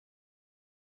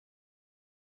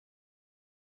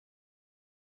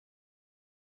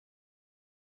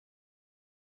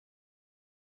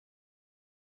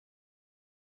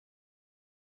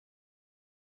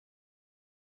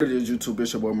It is YouTube,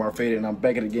 it's your boy Marfaded, and I'm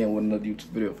back at it again with another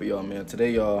YouTube video for y'all, man. Today,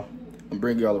 y'all, I'm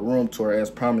bringing y'all a room tour as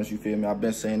promised, you feel me? I've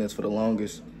been saying this for the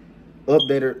longest.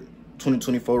 Updated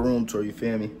 2024 room tour, you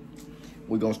feel me?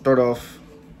 We're gonna start off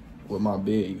with my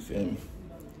bed, you feel me?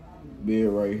 Bed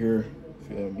right here,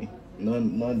 you feel me?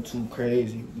 Nothing too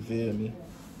crazy, you feel me?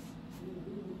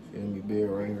 Feel me? Bed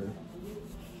right here.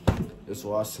 This is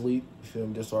where I sleep, you feel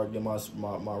me? This is where I get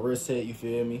my wrist set, you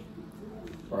feel me?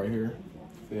 Right here,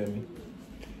 you feel me?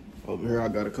 Over here, I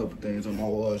got a couple things on my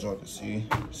wall, as y'all can see.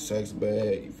 Sex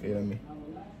bag, you feel me?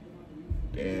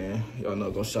 Then, y'all know,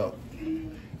 go shop.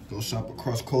 Go shop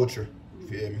across culture, you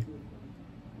feel me?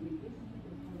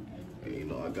 And, you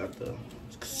know, I got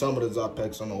some of the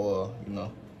Zopex on the wall, you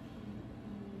know?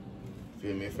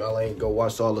 Feel me? If y'all ain't go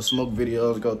watch all the smoke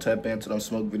videos, go tap into them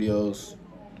smoke videos,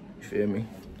 you feel me?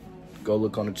 Go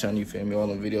look on the channel, you feel me? All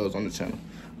them videos on the channel.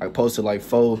 I posted like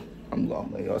 4, I'm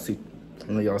letting y'all see, I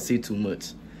don't know y'all see too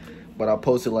much. But I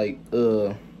posted like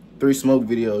 3 smoke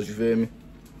videos, you feel me?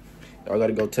 Y'all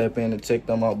gotta go tap in and check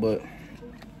them out, but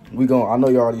I know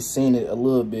you already seen it a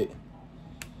little bit,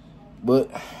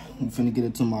 but I'm finna get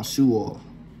into my shoe wall.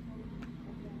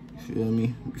 You feel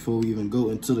me? Before we even go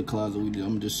into the closet, I'm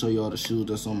gonna just show you all the shoes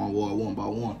that's on my wall one by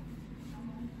one.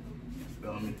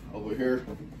 Feel me? Over here,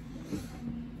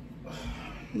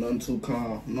 nothing too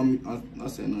calm. I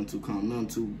said nothing too calm, nothing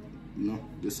too, you know,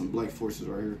 there's some black forces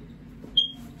right here.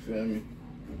 Feel me?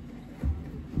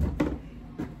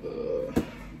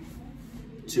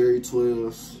 Cherry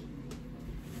 12s.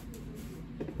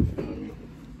 Feel me?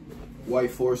 White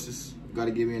Forces.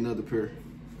 Gotta give me another pair.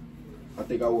 I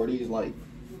think I wore these like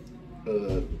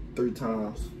 3, 4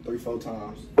 times,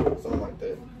 something like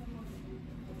that.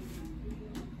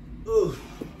 Ugh.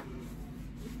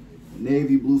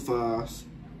 Navy blue 5s.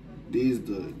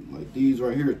 These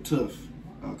right here are tough.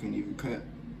 I can't even cut.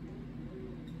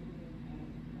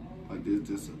 Like this,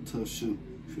 just a tough shoe,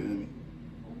 you feel me?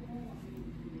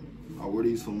 I wore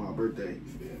these for my birthday,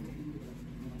 you feel me?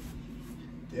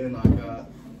 Then I got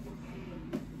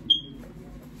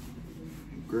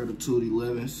Gratitude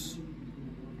 11s.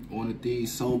 Wanted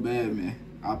these so bad, man.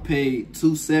 I paid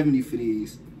 $270 for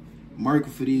these.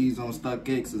 Market for these on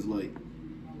StockX is like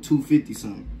 $250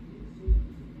 something.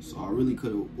 So I really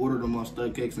could have ordered them on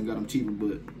StockX and got them cheaper,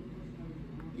 but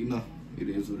you know, it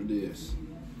is what it is.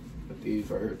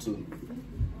 These right here too.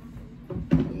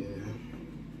 Yeah.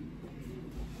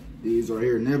 These right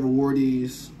here. Never wore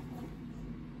these.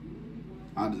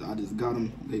 I just got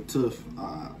them. They tough.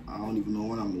 I don't even know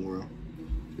when I'm gonna wear them.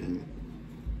 Feel me?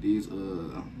 These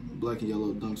black and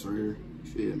yellow dunks right here.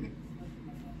 Feel me?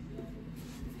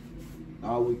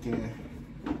 Now we can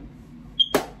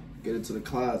get into the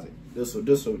closet. This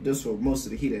for most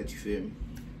of the heat at, you feel me?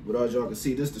 But as y'all can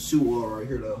see, this the shoe wall right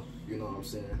here though. You know what I'm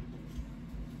saying?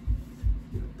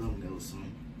 Get a thumbnail or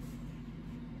something.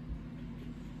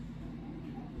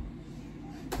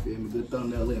 Feel me? Good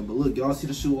thumbnail in. But look, y'all see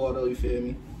the shoe wall though, you feel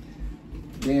me?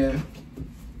 Then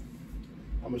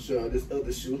I'm gonna show y'all this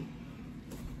other shoe.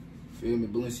 Feel me?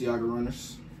 Balenciaga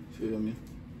runners. Feel me?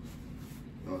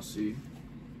 Y'all see?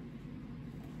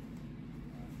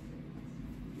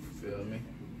 Feel me?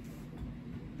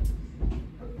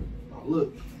 Now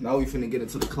look, now we finna get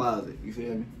into the closet, you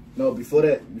feel me? No, before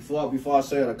that, before I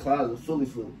show you the closet, fully.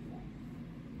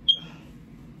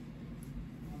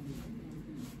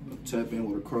 I'll tap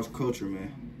in with across culture,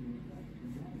 man.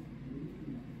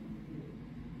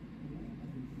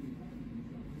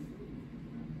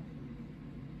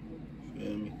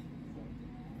 Feel me?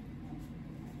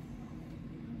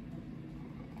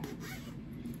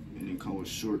 And then come with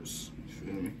shorts,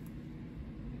 feel me?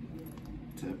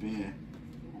 Tap in.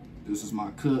 This is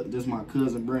my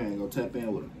cousin brand. Go tap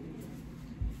in with her.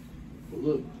 But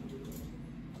look,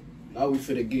 now we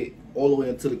finna get all the way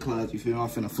into the closet, you feel me? I'm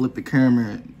finna flip the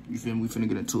camera and, you feel me? We finna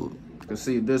get into it. You can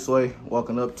see it this way,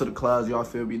 walking up to the closet, y'all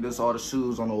feel me? This all the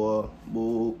shoes on the wall,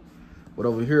 boo. But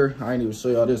over here, I ain't even show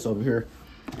y'all this over here.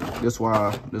 This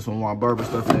one my barber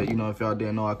stuff that, you know, if y'all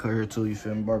didn't know, I cut here too, you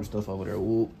feel me? Barber stuff over there,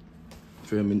 whoop.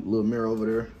 Feel me? Little mirror over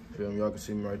there, feel me? Y'all can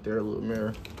see me right there, little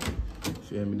mirror.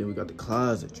 Feel me? Then we got the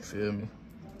closet, you feel me?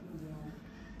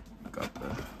 We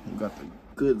got the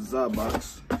good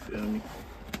Zobox, you feel me?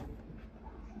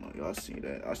 Y'all see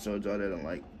that? I showed y'all that in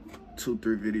like 2,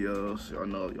 3 videos. Y'all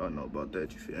know about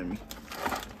that, you feel me?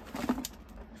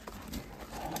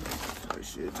 Tight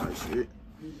shit.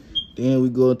 Then we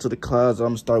go into the closet. I'm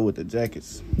gonna start with the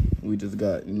jackets. We just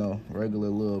got, you know, regular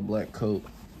little black coat.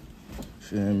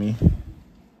 Feel me?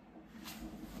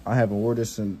 I haven't worn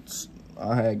this since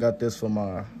I had got this for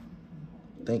my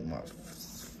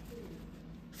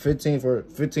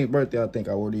 15th birthday, I think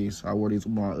I wore these. I wore these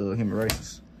with my human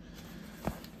races.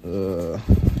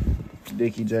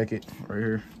 Dickie jacket right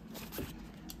here.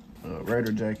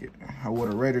 Raider jacket. I wore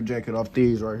the Raider jacket off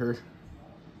these right here.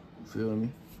 Feel me?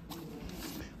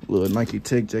 Little Nike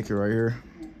Tech jacket right here.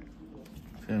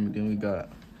 Feel me? Then we got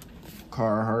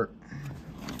Carhartt.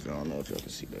 I don't know if y'all can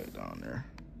see that down there.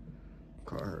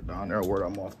 Carhartt down there where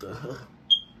I'm off the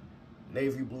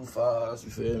navy blue 5s,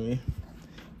 you feel me?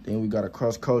 Then we got a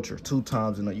Cross Culture 2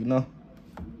 times in there, you know?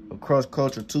 A Cross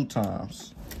Culture 2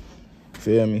 times.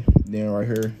 Feel me? Then right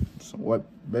here, some white,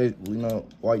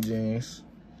 white jeans.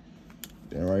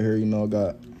 Then right here, I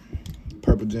got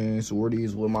purple jeans. Wore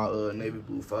these with my navy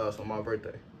blue 5s for my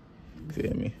birthday.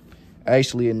 Feel me?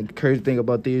 Actually, and the crazy thing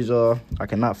about these, y'all, I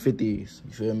cannot fit these.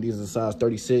 You feel me? These are size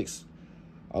 36.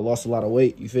 I lost a lot of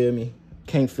weight, you feel me?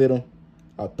 Can't fit them.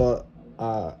 I thought,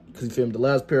 because you feel me, the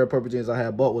last pair of purple jeans I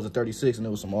had bought was a 36, and it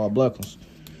was some all black ones.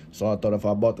 So I thought if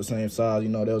I bought the same size, they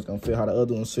was going to fit how the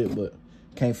other ones fit, but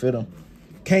can't fit them.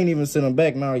 Can't even send them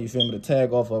back now, you feel me? The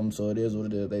tag off of them, so it is what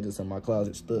it is. They just in my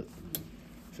closet stuck.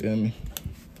 Feel me?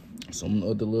 Some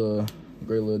other little,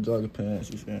 great little jogger pants,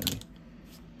 you feel me?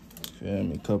 Feel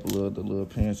me? A couple of the little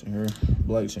pants in here.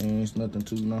 Black jeans, nothing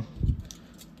too,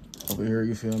 Over here,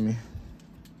 you feel me?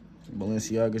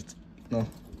 Balenciaga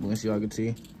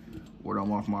tee. Where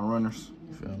I'm off my runners,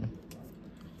 you feel me?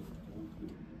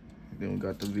 Then we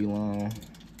got the V-Long,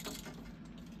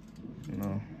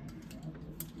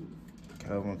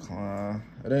 Calvin Klein.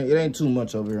 It ain't too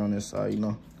much over here on this side,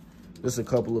 Just a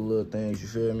couple of little things, you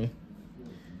feel me?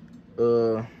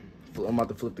 I'm about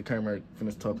to flip the camera,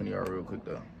 finish talking to y'all real quick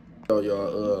though. So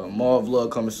y'all, mall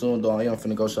vlog coming soon though. I'm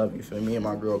finna go shopping, you feel me? Me and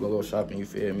my girl gonna go shopping, you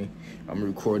feel me? I'm gonna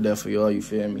record that for y'all, you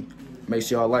feel me? Make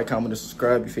sure y'all like, comment, and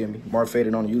subscribe, you feel me? Mark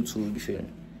Faded on YouTube, you feel me?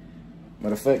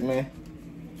 Matter of fact, man,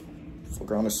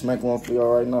 fuck around and smack one for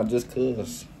y'all right now just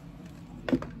cause.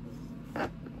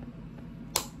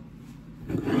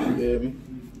 You feel me?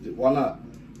 Why not?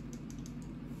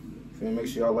 Feel me? Make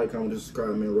sure y'all like, comment, and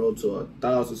subscribe, man. Road to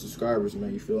 1,000 subscribers,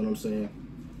 man. You feel what I'm saying?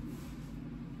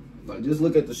 Like, just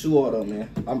look at the shoe order, man.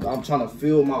 I'm trying to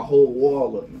fill my whole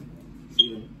wall up, man.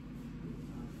 Feel me?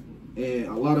 And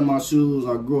a lot of my shoes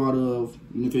I grew out of,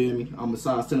 you feel me? I'm a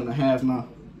size 10.5 now.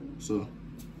 So,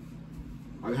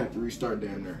 I have to restart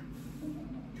down there.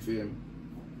 You feel me?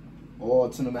 All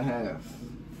 10.5.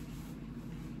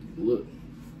 Look.